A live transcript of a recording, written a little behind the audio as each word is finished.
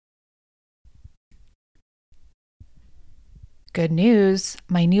Good news,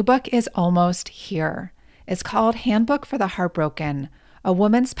 my new book is almost here. It's called Handbook for the Heartbroken, A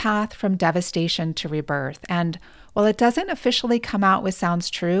Woman's Path from Devastation to Rebirth. And while it doesn't officially come out with Sounds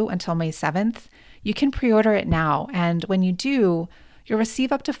True until May 7th, you can pre-order it now. And when you do, you'll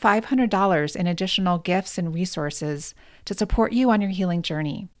receive up to $500 in additional gifts and resources to support you on your healing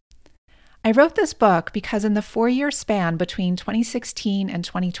journey. I wrote this book because in the 4-year span between 2016 and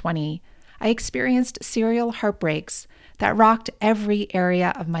 2020, I experienced serial heartbreaks that rocked every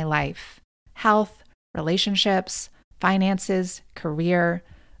area of my life: health, relationships, finances, career,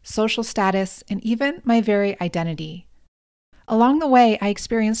 social status, and even my very identity. Along the way, I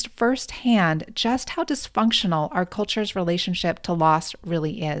experienced firsthand just how dysfunctional our culture's relationship to loss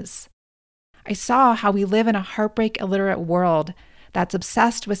really is. I saw how we live in a heartbreak-illiterate world that's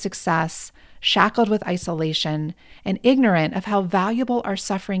obsessed with success, shackled with isolation, and ignorant of how valuable our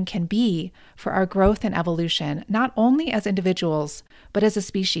suffering can be for our growth and evolution, not only as individuals, but as a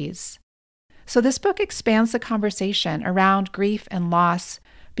species. So this book expands the conversation around grief and loss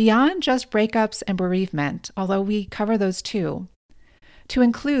beyond just breakups and bereavement, although we cover those too, to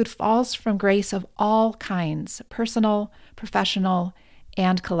include falls from grace of all kinds: personal, professional,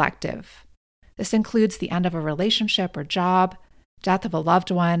 and collective. This includes the end of a relationship or job, death of a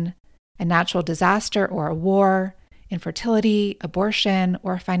loved one, a natural disaster or a war, infertility, abortion,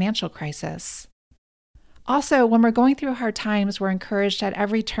 or a financial crisis. Also, when we're going through hard times, we're encouraged at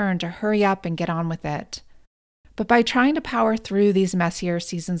every turn to hurry up and get on with it. But by trying to power through these messier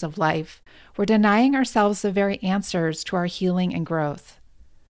seasons of life, we're denying ourselves the very answers to our healing and growth.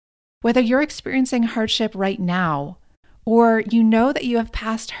 Whether you're experiencing hardship right now, or you know that you have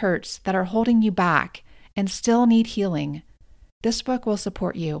past hurts that are holding you back and still need healing, this book will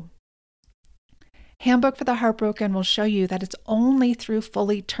support you. Handbook for the Heartbroken will show you that it's only through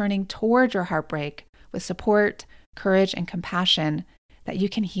fully turning toward your heartbreak with support, courage, and compassion that you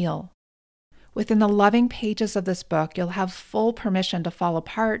can heal. Within the loving pages of this book, you'll have full permission to fall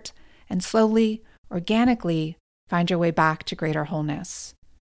apart and slowly, organically find your way back to greater wholeness.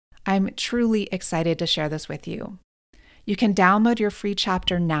 I'm truly excited to share this with you. You can download your free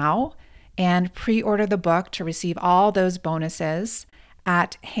chapter now and pre-order the book to receive all those bonuses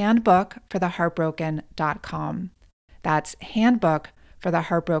at handbookfortheheartbroken.com. That's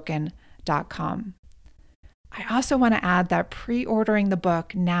handbookfortheheartbroken.com. I also want to add that pre-ordering the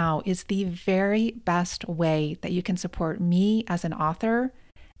book now is the very best way that you can support me as an author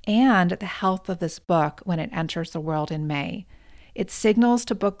and the health of this book when it enters the world in May. It signals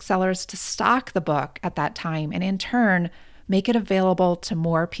to booksellers to stock the book at that time and in turn make it available to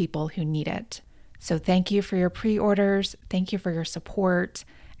more people who need it. So thank you for your pre-orders, thank you for your support,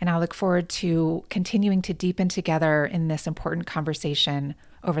 and I look forward to continuing to deepen together in this important conversation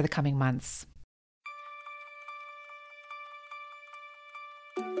over the coming months.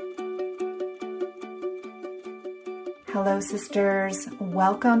 Hello, sisters.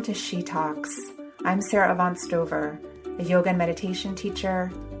 Welcome to She Talks. I'm Sarah Avant Stover, a yoga and meditation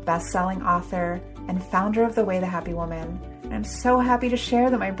teacher, best-selling author, and founder of The Way the Happy Woman. And I'm so happy to share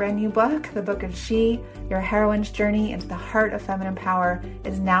that my brand new book, The Book of She, Your Heroine's Journey into the Heart of Feminine Power,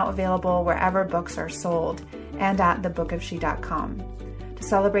 is now available wherever books are sold and at thebookofshe.com. To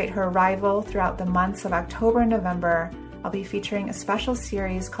celebrate her arrival throughout the months of October and November, I'll be featuring a special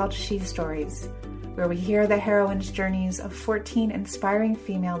series called She Stories, where we hear the heroine's journeys of 14 inspiring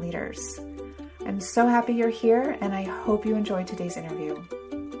female leaders. I'm so happy you're here, and I hope you enjoyed today's interview.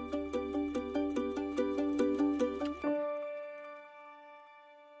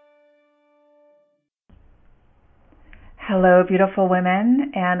 Hello, beautiful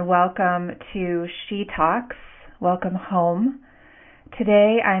women, and welcome to She Talks. Welcome home.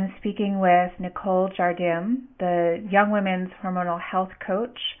 Today, I'm speaking with Nicole Jardim, the Young Women's Hormonal Health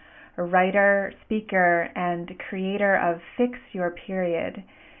Coach, a writer, speaker, and creator of Fix Your Period.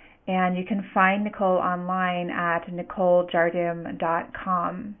 And you can find Nicole online at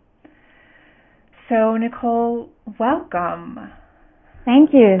nicolejardim.com. So, Nicole, welcome.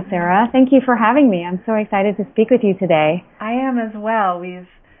 Thank you, Sarah. Thank you for having me. I'm so excited to speak with you today. I am as well. We've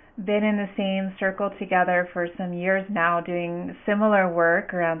been in the same circle together for some years now, doing similar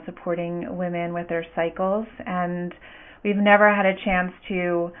work around supporting women with their cycles, and we've never had a chance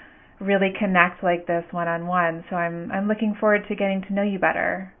to really connect like this one-on-one. So I'm looking forward to getting to know you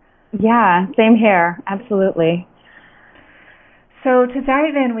better. Yeah, same here. Absolutely. So to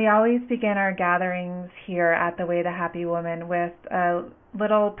dive in, we always begin our gatherings here at The Way the Happy Woman with a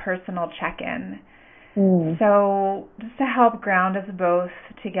little personal check-in. So just to help ground us both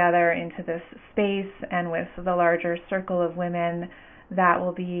together into this space and with the larger circle of women that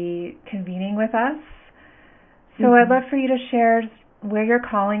will be convening with us. So I'd love for you to share where you're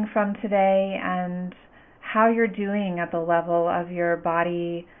calling from today and how you're doing at the level of your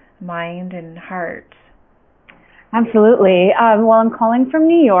body, mind, and heart. Absolutely. Well, I'm calling from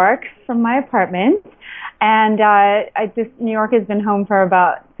New York, from my apartment. And New York has been home for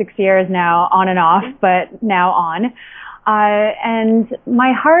about 6 years now, on and off, but now on. And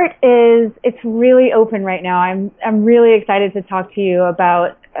my heart it's really open right now. I'm really excited to talk to you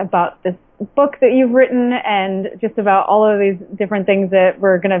about this book that you've written and just about all of these different things that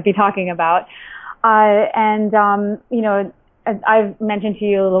we're going to be talking about. As I've mentioned to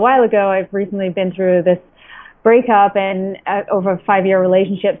you a little while ago, I've recently been through this breakup and over a 5-year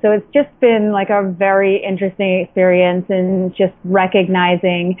relationship. So it's just been like a very interesting experience, and just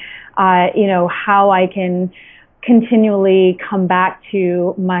recognizing, how I can continually come back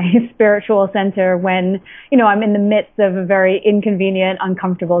to my spiritual center when, I'm in the midst of a very inconvenient,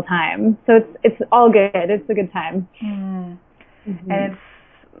 uncomfortable time. So it's all good. It's a good time. Mm-hmm. And it's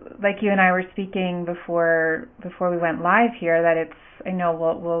like you and I were speaking before we went live here, that I know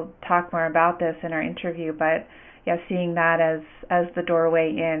we'll talk more about this in our interview, but yeah, seeing that as the doorway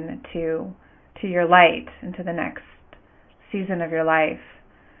in to your light, into the next season of your life.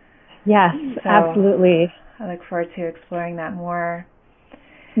 Yes, so absolutely. I look forward to exploring that more.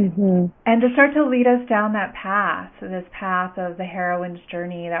 Mm-hmm. And to start to lead us down that path, this path of the heroine's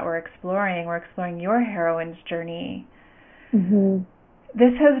journey that we're exploring. We're exploring your heroine's journey. Mm-hmm.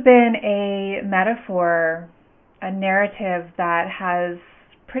 This has been a metaphor, a narrative that has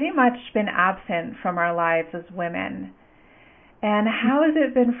pretty much been absent from our lives as women. And how has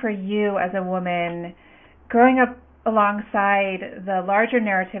it been for you as a woman growing up alongside the larger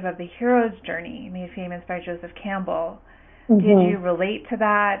narrative of the hero's journey, made famous by Joseph Campbell? Mm-hmm. Did you relate to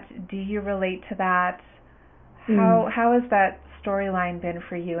that? Do you relate to that? How has that storyline been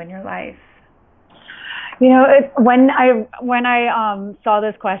for you in your life? When I saw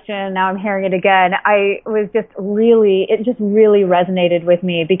this question, now I'm hearing it again, it just really resonated with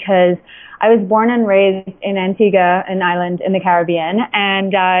me, because I was born and raised in Antigua, an island in the Caribbean,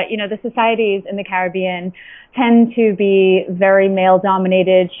 and the societies in the Caribbean tend to be very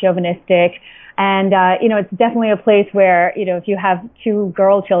male-dominated, chauvinistic, and it's definitely a place where, if you have 2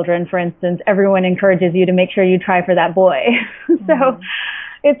 girl children, for instance, everyone encourages you to make sure you try for that boy. So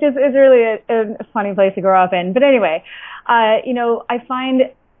it's really a funny place to grow up in. But anyway, I find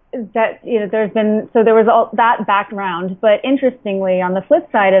that, there was all that background, but interestingly, on the flip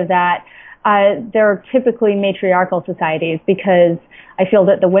side of that, there are typically matriarchal societies, because I feel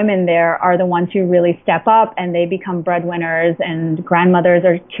that the women there are the ones who really step up, and they become breadwinners, and grandmothers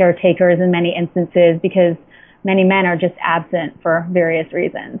are caretakers in many instances, because many men are just absent for various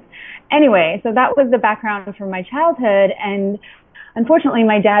reasons. Anyway, so that was the background from my childhood, and unfortunately,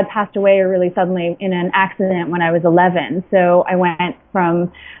 my dad passed away really suddenly in an accident when I was 11. So I went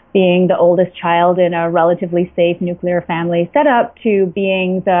from being the oldest child in a relatively safe nuclear family setup to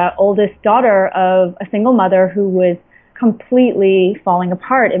being the oldest daughter of a single mother who was completely falling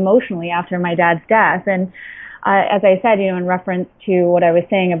apart emotionally after my dad's death. And as I said, in reference to what I was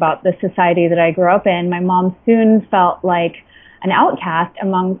saying about the society that I grew up in, my mom soon felt like an outcast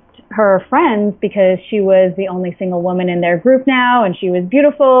amongst her friends, because she was the only single woman in their group now, and she was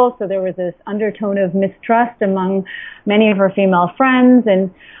beautiful. So there was this undertone of mistrust among many of her female friends. And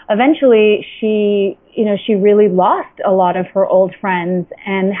eventually she really lost a lot of her old friends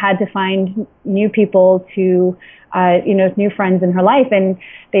and had to find new people to, new friends in her life. And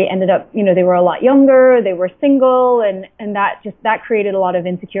they ended up, they were a lot younger, they were single, and that created a lot of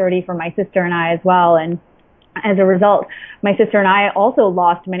insecurity for my sister and I as well. And as a result, my sister and I also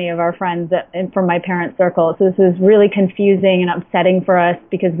lost many of our friends from my parents' circle. So this was really confusing and upsetting for us,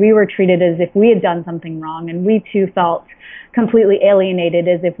 because we were treated as if we had done something wrong, and we too felt completely alienated,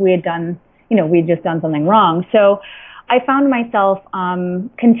 as if we had done, we'd just done something wrong. So I found myself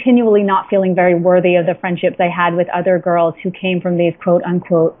continually not feeling very worthy of the friendships I had with other girls who came from these quote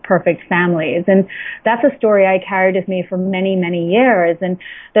unquote perfect families. And that's a story I carried with me for many, many years. And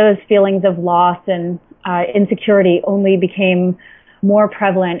those feelings of loss and insecurity only became more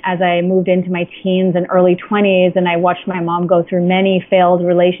prevalent as I moved into my teens and early 20s, and I watched my mom go through many failed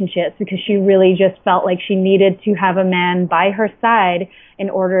relationships, because she really just felt like she needed to have a man by her side in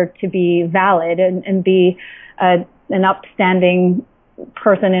order to be valid and be an upstanding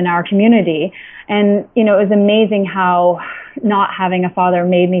person in our community. And, it was amazing how not having a father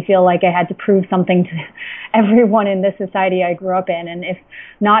made me feel like I had to prove something to everyone in this society I grew up in. And if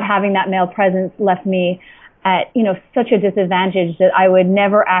not having that male presence left me at, such a disadvantage that I would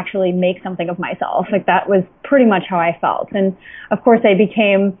never actually make something of myself. Like, that was pretty much how I felt. And of course I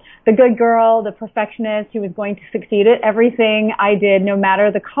became the good girl, the perfectionist who was going to succeed at everything I did, no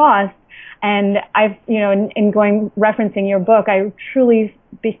matter the cost. And I've, in referencing your book, I truly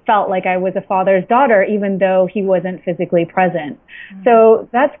felt like I was a father's daughter, even though he wasn't physically present. Mm-hmm. So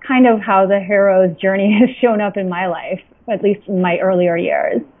that's kind of how the hero's journey has shown up in my life, at least in my earlier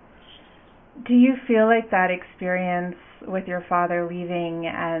years. Do you feel like that experience with your father leaving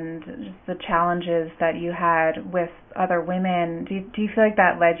and just the challenges that you had with other women, do you feel like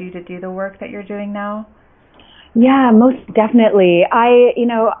that led you to do the work that you're doing now? Yeah, most definitely. I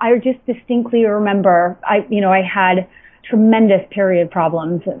just distinctly remember, I had tremendous period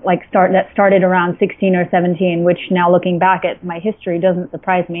problems, that started around 16 or 17, which now looking back at my history doesn't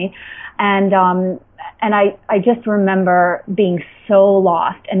surprise me. And I just remember being so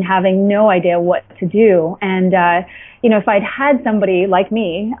lost and having no idea what to do. And, if I'd had somebody like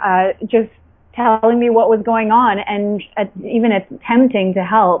me, just telling me what was going on and even attempting to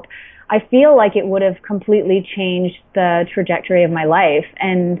help, I feel like it would have completely changed the trajectory of my life.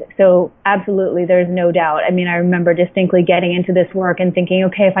 And so absolutely, there's no doubt. I mean, I remember distinctly getting into this work and thinking,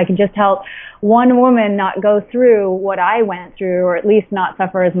 okay, if I could just help one woman not go through what I went through, or at least not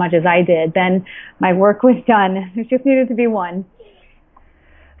suffer as much as I did, then my work was done. It just needed to be one.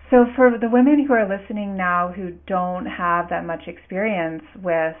 So for the women who are listening now who don't have that much experience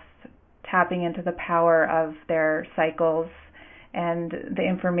with tapping into the power of their cycles and the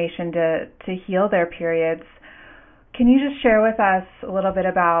information to heal their periods, can you just share with us a little bit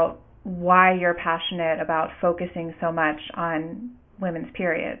about why you're passionate about focusing so much on women's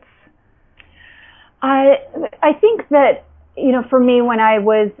periods? I think that, for me, when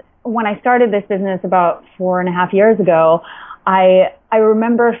I started this business about 4.5 years ago, I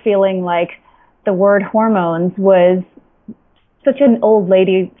remember feeling like the word hormones was such an old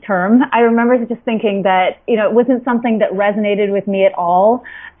lady term. I remember just thinking that, it wasn't something that resonated with me at all.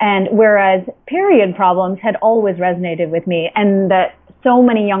 And whereas period problems had always resonated with me, and that so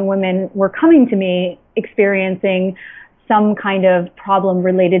many young women were coming to me experiencing some kind of problem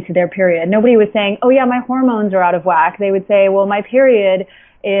related to their period. Nobody was saying, oh yeah, my hormones are out of whack. They would say, well, my period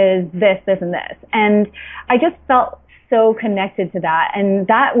is this, this, and this. And I just felt so connected to that. And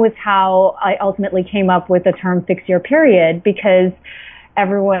that was how I ultimately came up with the term fix your period, because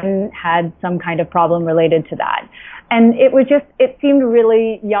everyone had some kind of problem related to that. And it seemed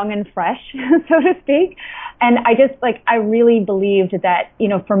really young and fresh, so to speak. And I really believed that,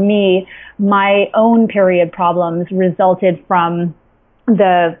 for me, my own period problems resulted from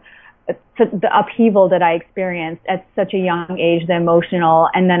the upheaval that I experienced at such a young age, the emotional,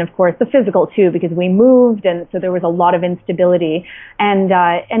 and then of course the physical too, because we moved, and so there was a lot of instability. And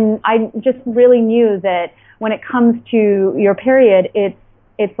I just really knew that when it comes to your period,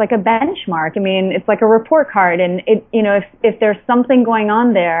 it's like a benchmark. I mean, it's like a report card, and if there's something going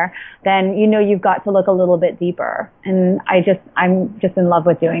on there, then you've got to look a little bit deeper. And I'm just in love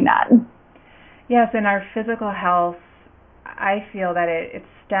with doing that. Yes, in our physical health, I feel that it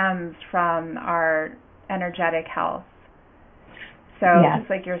stems from our energetic health. So yes. Just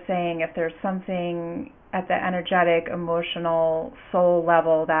like you're saying, if there's something at the energetic, emotional, soul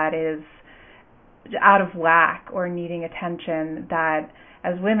level that is out of whack or needing attention, that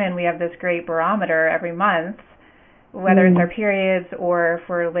as women we have this great barometer every month, whether it's our periods or if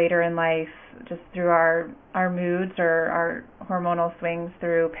we're later in life, just through our moods or our hormonal swings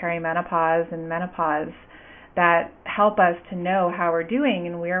through perimenopause and menopause, that help us to know how we're doing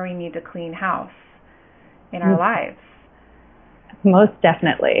and where we need to clean house in our lives. Most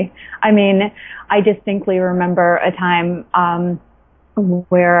definitely. I mean, I distinctly remember a time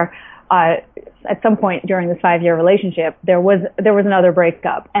where at some point during this 5-year relationship, there was another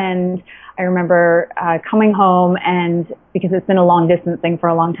breakup. And I remember coming home, and because it's been a long distance thing for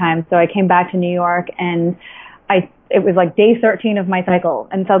a long time, so I came back to New York, and it was like day 13 of my cycle,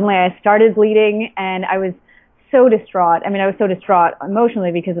 and suddenly I started bleeding, and I was so distraught. I mean, I was so distraught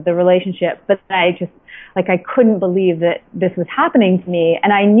emotionally because of the relationship, but I couldn't believe that this was happening to me.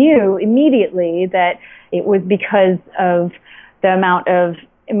 And I knew immediately that it was because of the amount of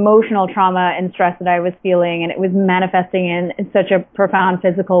emotional trauma and stress that I was feeling, and it was manifesting in such a profound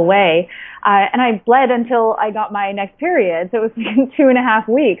physical way. And I bled until I got my next period. So it was 2.5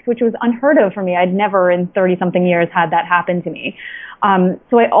 weeks, which was unheard of for me. I'd never in 30-something years had that happen to me.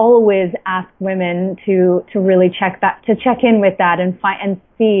 So I always ask women to really check in with that and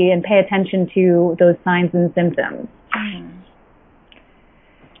see and pay attention to those signs and symptoms.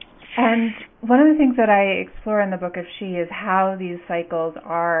 And one of the things that I explore in the book of She is how these cycles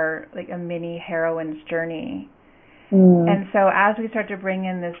are like a mini heroine's journey. And so as we start to bring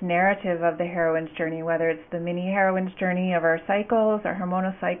in this narrative of the heroine's journey, whether it's the mini heroine's journey of our cycles, our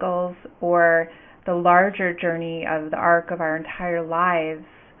hormonal cycles, or the larger journey of the arc of our entire lives,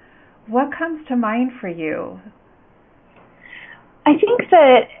 what comes to mind for you? I think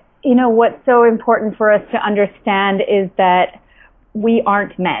that, what's so important for us to understand is that we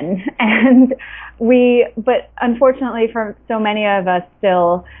aren't men. But unfortunately for so many of us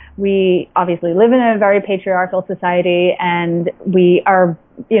still, we obviously live in a very patriarchal society, and we are,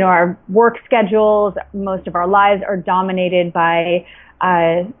 our work schedules, most of our lives are dominated by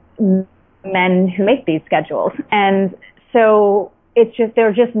men who make these schedules. And so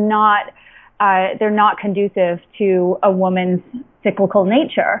they're not conducive to a woman's cyclical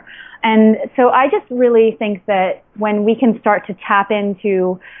nature. And so I just really think that when we can start to tap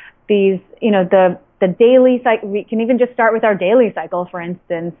into these, the daily cycle, we can even just start with our daily cycle, for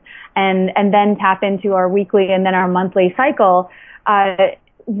instance, and then tap into our weekly and then our monthly cycle,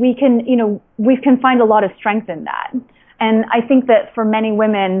 we can find a lot of strength in that. And I think that for many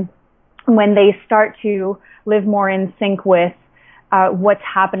women, when they start to live more in sync with what's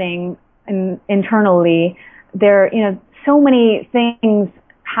happening internally, so many things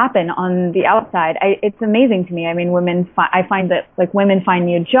happen on the outside. It's amazing to me. I mean, I find that women find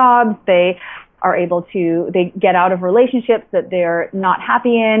new jobs. They are able to, they get out of relationships that they're not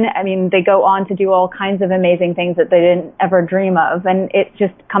happy in. I mean, they go on to do all kinds of amazing things that they didn't ever dream of. And it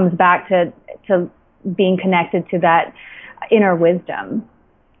just comes back to being connected to that inner wisdom.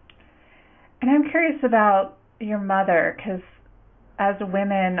 And I'm curious about your mother, because as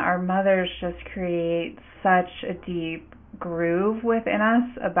women, our mothers just create such a deep groove within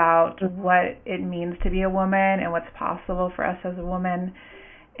us about what it means to be a woman and what's possible for us as a woman.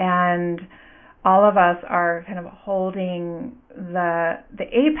 And all of us are kind of holding the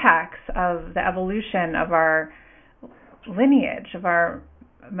apex of the evolution of our lineage, of our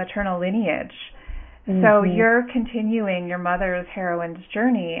maternal lineage. Mm-hmm. So you're continuing your mother's heroine's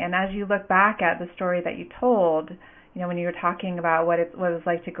journey, and as you look back at the story that you told, when you were talking about what it was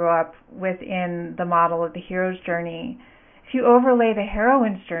like to grow up within the model of the hero's journey, if you overlay the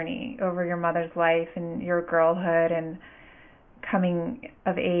heroine's journey over your mother's life and your girlhood and coming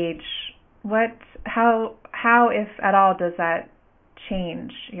of age, how, if at all, does that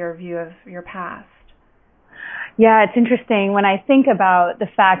change your view of your past? Yeah, it's interesting when I think about the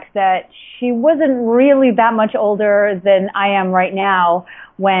fact that she wasn't really that much older than I am right now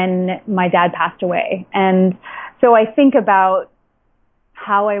when my dad passed away. And so I think about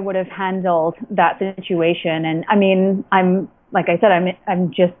how I would have handled that situation. And I mean, I'm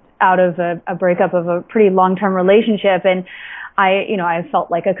just out of a breakup of a pretty long-term relationship, and I felt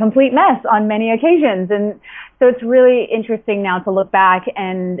like a complete mess on many occasions. And so it's really interesting now to look back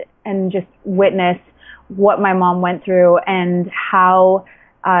and just witness what my mom went through and how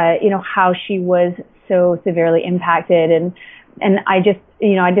she was so severely impacted. And I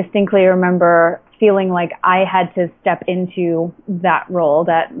distinctly remember feeling like I had to step into that role,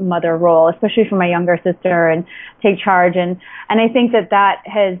 that mother role, especially for my younger sister, and take charge. And I think that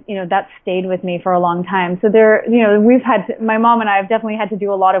has, that stayed with me for a long time. So my mom and I have definitely had to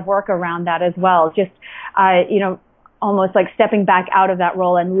do a lot of work around that as well. Just, almost like stepping back out of that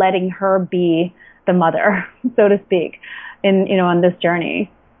role and letting her be the mother, so to speak, on this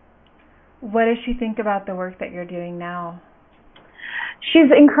journey. What does she think about the work that you're doing now?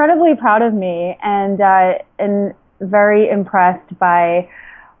 She's incredibly proud of me and very impressed by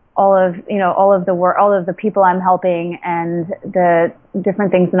all of the work, all of the people I'm helping and the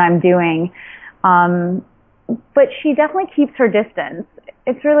different things that I'm doing. But she definitely keeps her distance.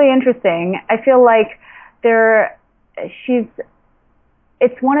 It's really interesting. I feel like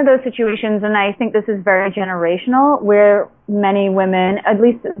it's one of those situations, and I think this is very generational, where many women, at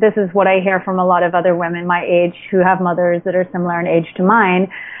least this is what I hear from a lot of other women my age who have mothers that are similar in age to mine,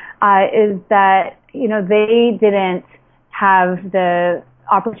 is that, they didn't have the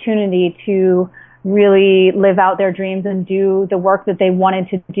opportunity to really live out their dreams and do the work that they wanted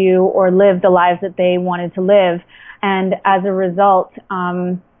to do or live the lives that they wanted to live. And as a result,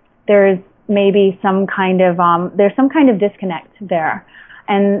 there's maybe some kind of disconnect there.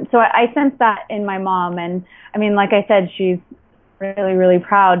 And so I sense that in my mom. And I mean, like I said, she's really, really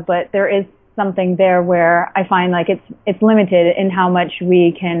proud, but there is something there where I find like it's limited in how much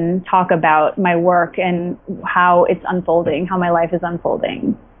we can talk about my work and how it's unfolding, how my life is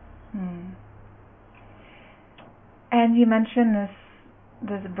unfolding. And you mentioned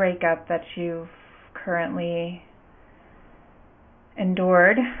this breakup that you've currently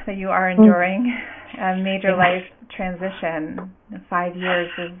endured, that you are enduring, a major life transition. 5 years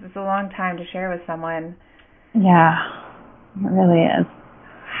is a long time to share with someone. Yeah, it really is.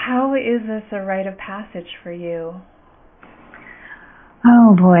 How is this a rite of passage for you?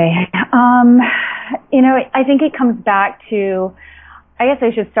 Oh boy. I think it comes back to, I guess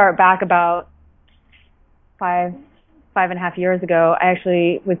I should start back about 5.5 years ago. I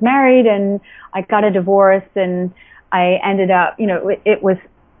actually was married and I got a divorce, and I ended up,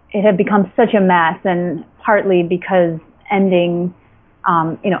 it had become such a mess, and partly because ending,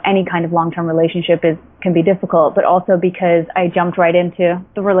 any kind of long-term relationship can be difficult, but also because I jumped right into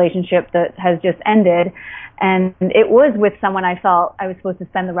the relationship that has just ended. And it was with someone I felt I was supposed to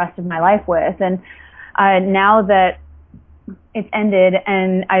spend the rest of my life with. And now that it's ended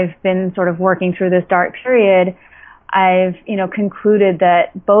and I've been sort of working through this dark period, I've, concluded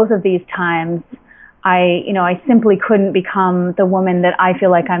that both of these times I simply couldn't become the woman that I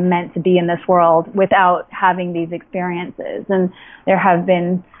feel like I'm meant to be in this world without having these experiences. And there have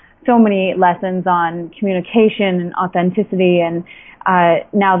been so many lessons on communication and authenticity. And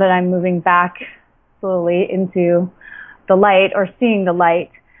now that I'm moving back slowly into the light, or seeing the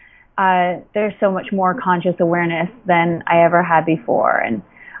light, there's so much more conscious awareness than I ever had before. And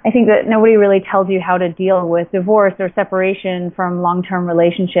I think that nobody really tells you how to deal with divorce or separation from long-term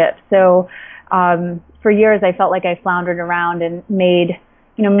relationships. So for years I felt like I floundered around and made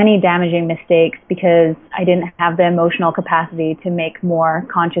many damaging mistakes because I didn't have the emotional capacity to make more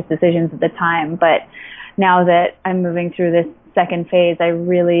conscious decisions at the time. But now that I'm moving through this second phase, I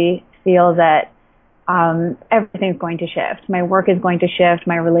really feel that everything's going to shift. My work is going to shift.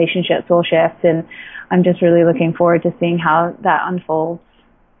 My relationships will shift. And I'm just really looking forward to seeing how that unfolds.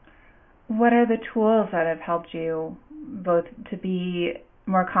 What are the tools that have helped you both to be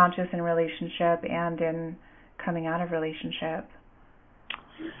more conscious in relationship and in coming out of relationship?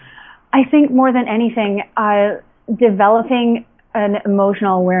 I think more than anything, developing an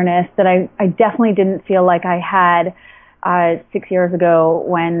emotional awareness that I definitely didn't feel like I had 6 years ago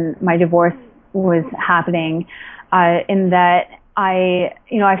when my divorce was happening, in that I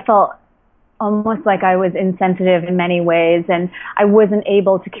felt almost like I was insensitive in many ways, and I wasn't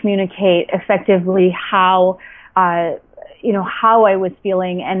able to communicate effectively how I was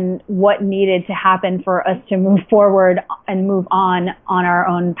feeling and what needed to happen for us to move forward and move on our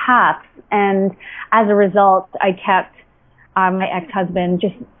own paths. And as a result, I kept my ex-husband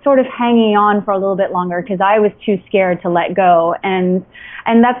just sort of hanging on for a little bit longer because I was too scared to let go. And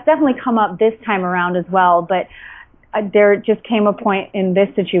that's definitely come up this time around as well. But there just came a point in this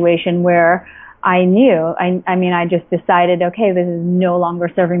situation where I knew, I just decided, okay, this is no longer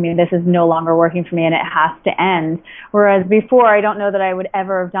serving me. This is no longer working for me, and it has to end. Whereas before, I don't know that I would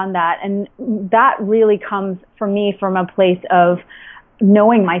ever have done that. And that really comes for me from a place of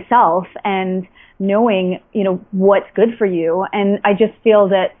knowing myself and knowing, what's good for you. And I just feel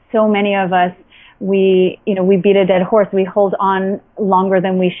that so many of us, we beat a dead horse. We hold on longer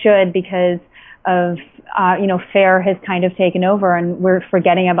than we should because of, fear has kind of taken over, and we're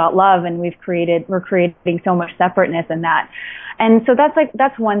forgetting about love, and we're creating so much separateness in that. And so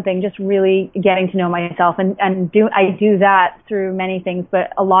that's one thing, just really getting to know myself, and I do that through many things,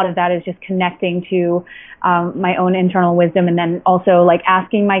 but a lot of that is just connecting to my own internal wisdom, and then also like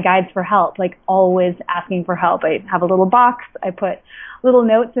asking my guides for help, like always asking for help. I have a little box, I put little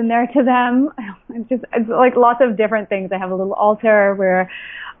notes in there to them. It's like lots of different things. I have a little altar where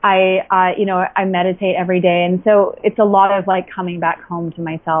I meditate every day. And so it's a lot of like coming back home to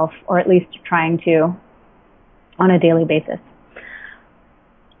myself, or at least trying to on a daily basis.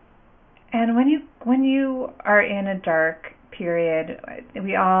 And when you are in a dark period,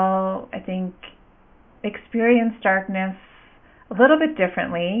 we all, I think, experience darkness a little bit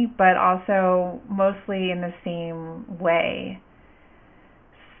differently, but also mostly in the same way.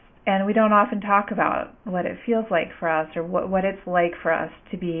 And we don't often talk about what it feels like for us, or what it's like for us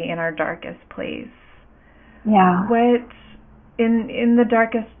to be in our darkest place. Yeah. What in the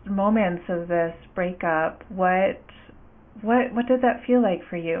darkest moments of this breakup, what did that feel like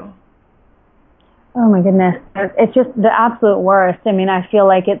for you? Oh my goodness. It's just the absolute worst. I feel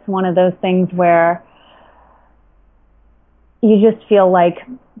like it's one of those things where you just feel like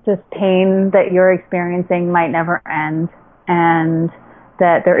this pain that you're experiencing might never end, and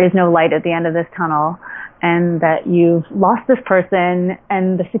that there is no light at the end of this tunnel, and that you've lost this person,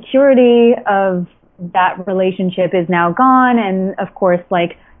 and the security of that relationship is now gone. And of course,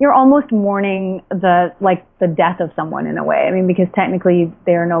 like, you're almost mourning the death of someone in a way. Because technically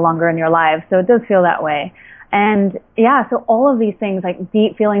they are no longer in your lives. So it does feel that way. And yeah, so all of these things, like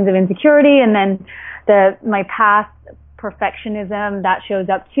deep feelings of insecurity, and then my past perfectionism, that shows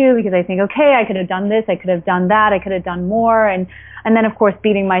up too, because I think, okay, I could have done this, I could have done that, I could have done more. And then of course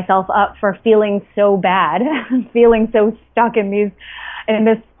beating myself up for feeling so bad, feeling so stuck in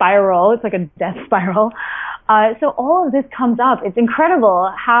this spiral. It's like a death spiral. So all of this comes up. It's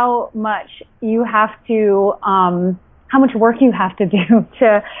incredible how much you have to, how much work you have to do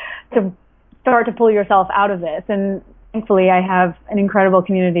to start to pull yourself out of this. And thankfully, I have an incredible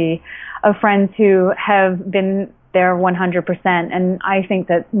community of friends who have been there 100%. And I think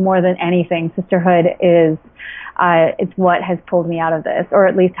that more than anything, sisterhood is, it's what has pulled me out of this, or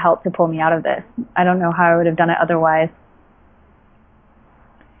at least helped to pull me out of this. I don't know how I would have done it otherwise.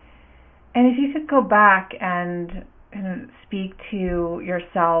 And if you could go back and speak to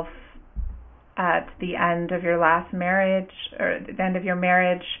yourself at the end of your last marriage, or the end of your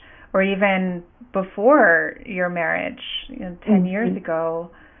marriage, or even before your marriage, 10 years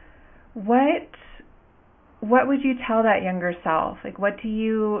ago, what would you tell that younger self? Like, what do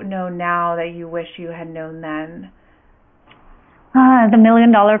you know now that you wish you had known then? The $1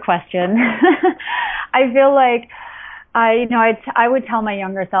 million question. I feel like I would tell my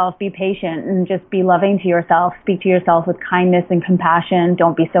younger self, be patient and just be loving to yourself. Speak to yourself with kindness and compassion.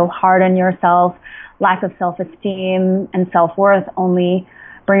 Don't be so hard on yourself. Lack of self-esteem and self-worth only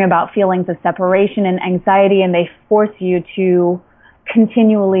bring about feelings of separation and anxiety, and they force you to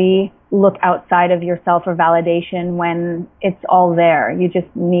continually look outside of yourself for validation when it's all there. You just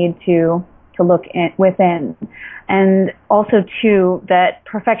need to look within. And also, too, that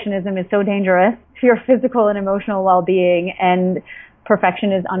perfectionism is so dangerous to your physical and emotional well-being, and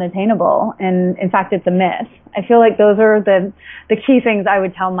perfection is unattainable. And in fact, it's a myth. I feel like those are the key things I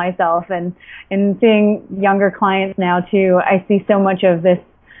would tell myself. And in seeing younger clients now, too, I see so much of this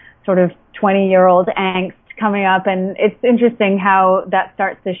sort of 20-year-old angst coming up, and it's interesting how that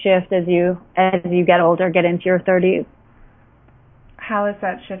starts to shift as you get older, get into your 30s. How has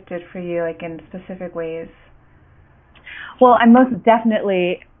that shifted for you, like in specific ways? Well, I'm most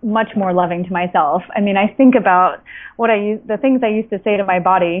definitely much more loving to myself. I mean, I think about the things I used to say to my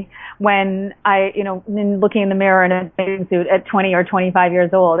body when looking in the mirror in a bathing suit at 20 or 25 years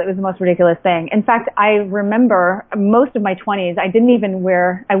old. It was the most ridiculous thing. In fact, I remember most of my 20s,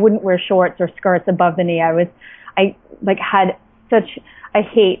 I wouldn't wear shorts or skirts above the knee. I had such a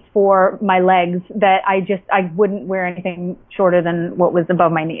hate for my legs that I wouldn't wear anything shorter than what was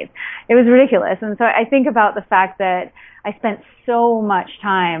above my knees. It was ridiculous. And so I think about the fact that I spent so much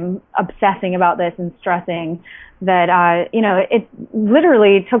time obsessing about this and stressing that, it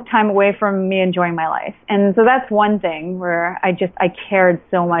literally took time away from me enjoying my life. And so that's one thing where I cared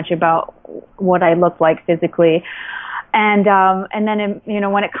so much about what I looked like physically. And then,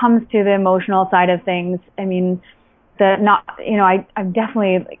 when it comes to the emotional side of things, I mean, I've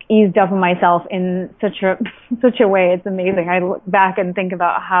definitely eased up on myself in such a way. It's amazing. I look back and think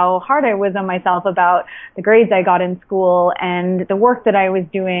about how hard I was on myself about the grades I got in school and the work that I was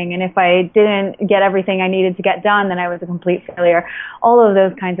doing. And if I didn't get everything I needed to get done, then I was a complete failure. All of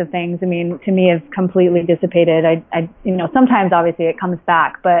those kinds of things, I mean, to me have completely dissipated. Sometimes obviously it comes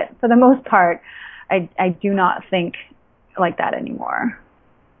back, but for the most part, I do not think like that anymore.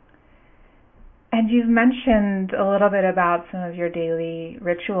 And you've mentioned a little bit about some of your daily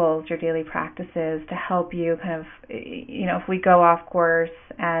rituals, your daily practices to help you kind of, if we go off course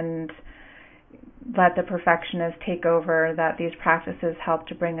and let the perfectionist take over, that these practices help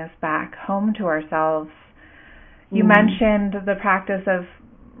to bring us back home to ourselves. You mentioned the practice of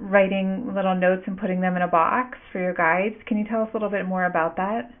writing little notes and putting them in a box for your guides. Can you tell us a little bit more about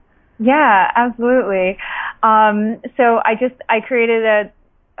that? Yeah, absolutely. So I created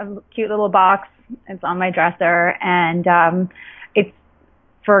a cute little box. It's on my dresser, and it's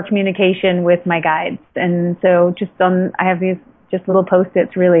for communication with my guides. And so I have these just little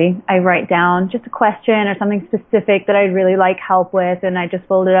Post-its, really. I write down just a question or something specific that I'd really like help with, and I just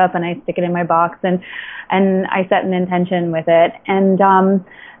fold it up and I stick it in my box, and I set an intention with it. And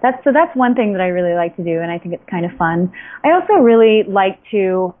that's one thing that I really like to do, and I think it's kind of fun. I also really like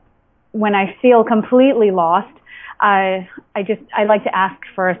to, when I feel completely lost, I like to ask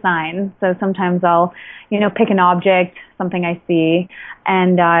for a sign. So sometimes I'll, pick an object, something I see,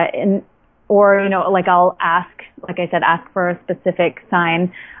 or I'll ask, like I said, ask for a specific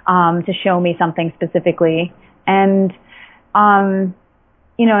sign, to show me something specifically. And,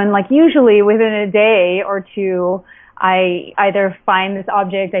 usually within a day or two, I either find this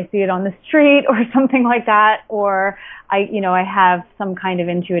object, I see it on the street or something like that, or I have some kind of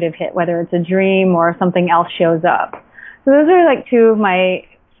intuitive hit, whether it's a dream or something else shows up. So those are like two of my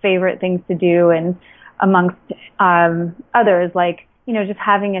favorite things to do, and amongst others, just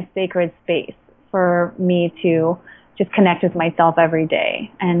having a sacred space for me to just connect with myself every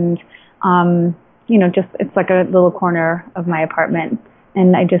day. And, just, it's like a little corner of my apartment.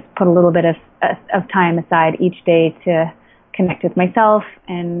 And I just put a little bit of time aside each day to connect with myself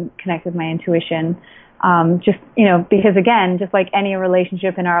and connect with my intuition. Because again, just like any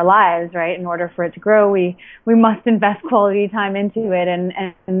relationship in our lives, right, in order for it to grow, we must invest quality time into it.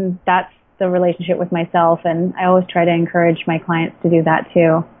 And that's the relationship with myself. And I always try to encourage my clients to do that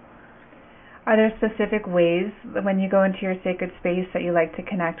too. Are there specific ways when you go into your sacred space that you like to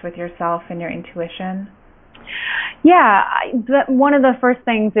connect with yourself and your intuition? Yeah, one of the first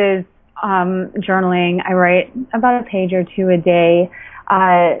things is journaling. I write about a page or two a day.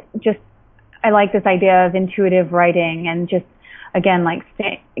 I like this idea of intuitive writing and just, again, like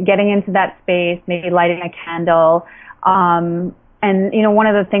getting into that space, maybe lighting a candle. And, one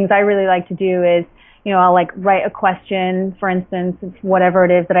of the things I really like to do is, I'll like write a question, for instance, whatever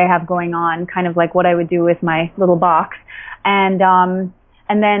it is that I have going on, kind of like what I would do with my little box. And then,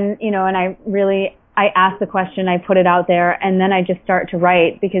 and I ask the question, I put it out there, and then I just start to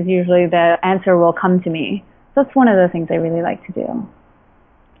write because usually the answer will come to me. So that's one of the things I really like to do.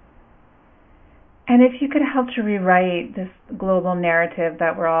 And if you could help to rewrite this global narrative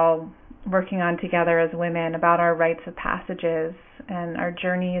that we're all working on together as women about our rites of passages and our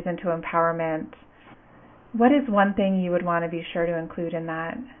journeys into empowerment, what is one thing you would want to be sure to include in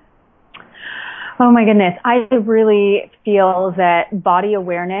that? Oh my goodness. I really feel that body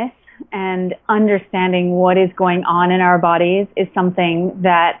awareness and understanding what is going on in our bodies is something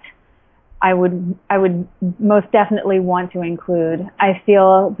that I would most definitely want to include. I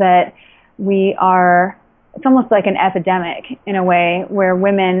feel that it's almost like an epidemic in a way where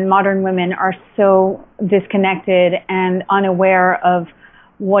modern women are so disconnected and unaware of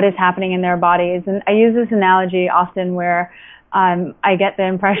what is happening in their bodies. And I use this analogy often where I get the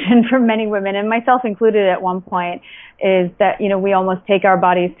impression from many women, and myself included at one point, is that, we almost take our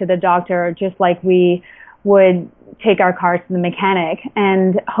bodies to the doctor just like we would take our cars to the mechanic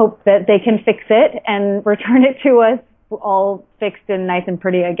and hope that they can fix it and return it to us all fixed and nice and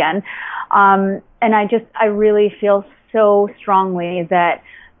pretty again. And I really feel so strongly that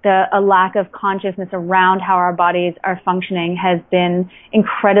a lack of consciousness around how our bodies are functioning has been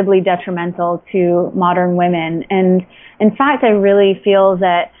incredibly detrimental to modern women. And in fact, I really feel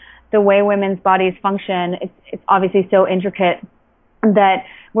that the way women's bodies function, it's obviously so intricate that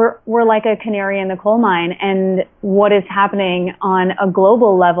we're like a canary in the coal mine. And what is happening on a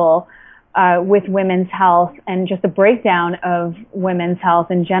global level with women's health and just the breakdown of women's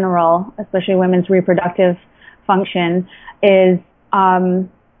health in general, especially women's reproductive function, is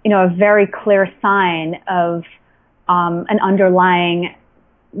a very clear sign of an underlying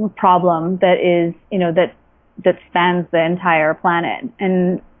problem that is, that spans the entire planet.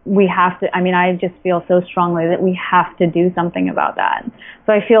 And we have to, I just feel so strongly that we have to do something about that.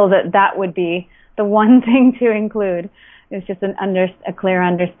 So I feel that would be the one thing to include, is just a clear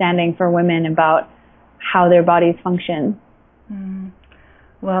understanding for women about how their bodies function. Mm.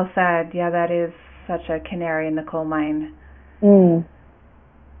 Well said. Yeah, that is such a canary in the coal mine. Mm.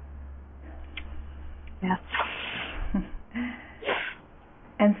 Yes.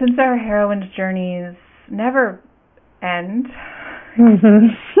 And since our heroine's journeys never end, mm-hmm.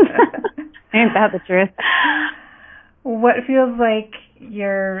 Ain't that the truth? What feels like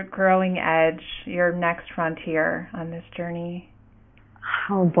your growing edge, your next frontier on this journey?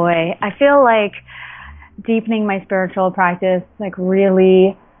 Oh boy. I feel like deepening my spiritual practice, like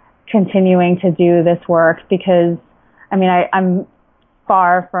really continuing to do this work, because I'm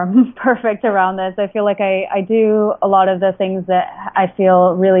far from perfect around this. I feel like I do a lot of the things that I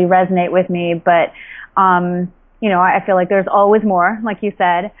feel really resonate with me, but I feel like there's always more, like you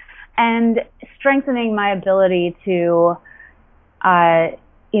said, and strengthening my ability to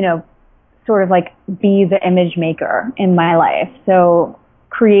sort of like be the image maker in my life. So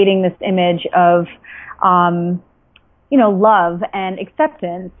creating this image of love and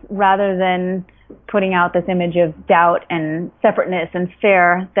acceptance, rather than putting out this image of doubt and separateness and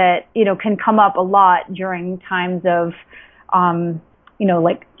fear that, can come up a lot during times of,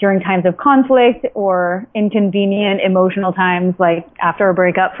 during times of conflict or inconvenient emotional times, like after a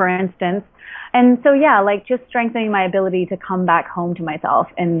breakup, for instance. And so, just strengthening my ability to come back home to myself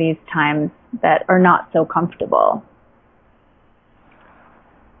in these times that are not so comfortable.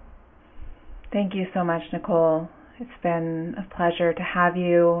 Thank you so much, Nicole. It's been a pleasure to have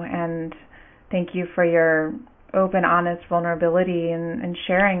you, and thank you for your open, honest vulnerability and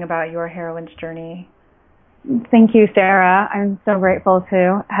sharing about your heroine's journey. Thank you, Sarah. I'm so grateful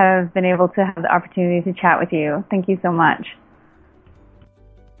to have been able to have the opportunity to chat with you. Thank you so much.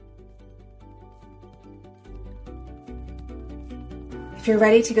 If you're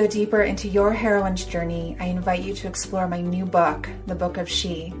ready to go deeper into your heroine's journey, I invite you to explore my new book, The Book of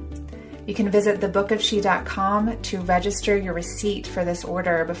She. You can visit thebookofshe.com to register your receipt for this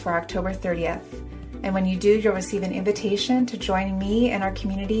order before October 30th. And when you do, you'll receive an invitation to join me and our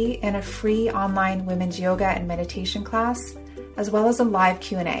community in a free online women's yoga and meditation class, as well as a live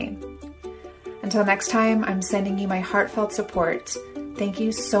Q&A. Until next time, I'm sending you my heartfelt support. Thank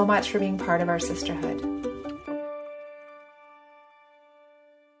you so much for being part of our sisterhood.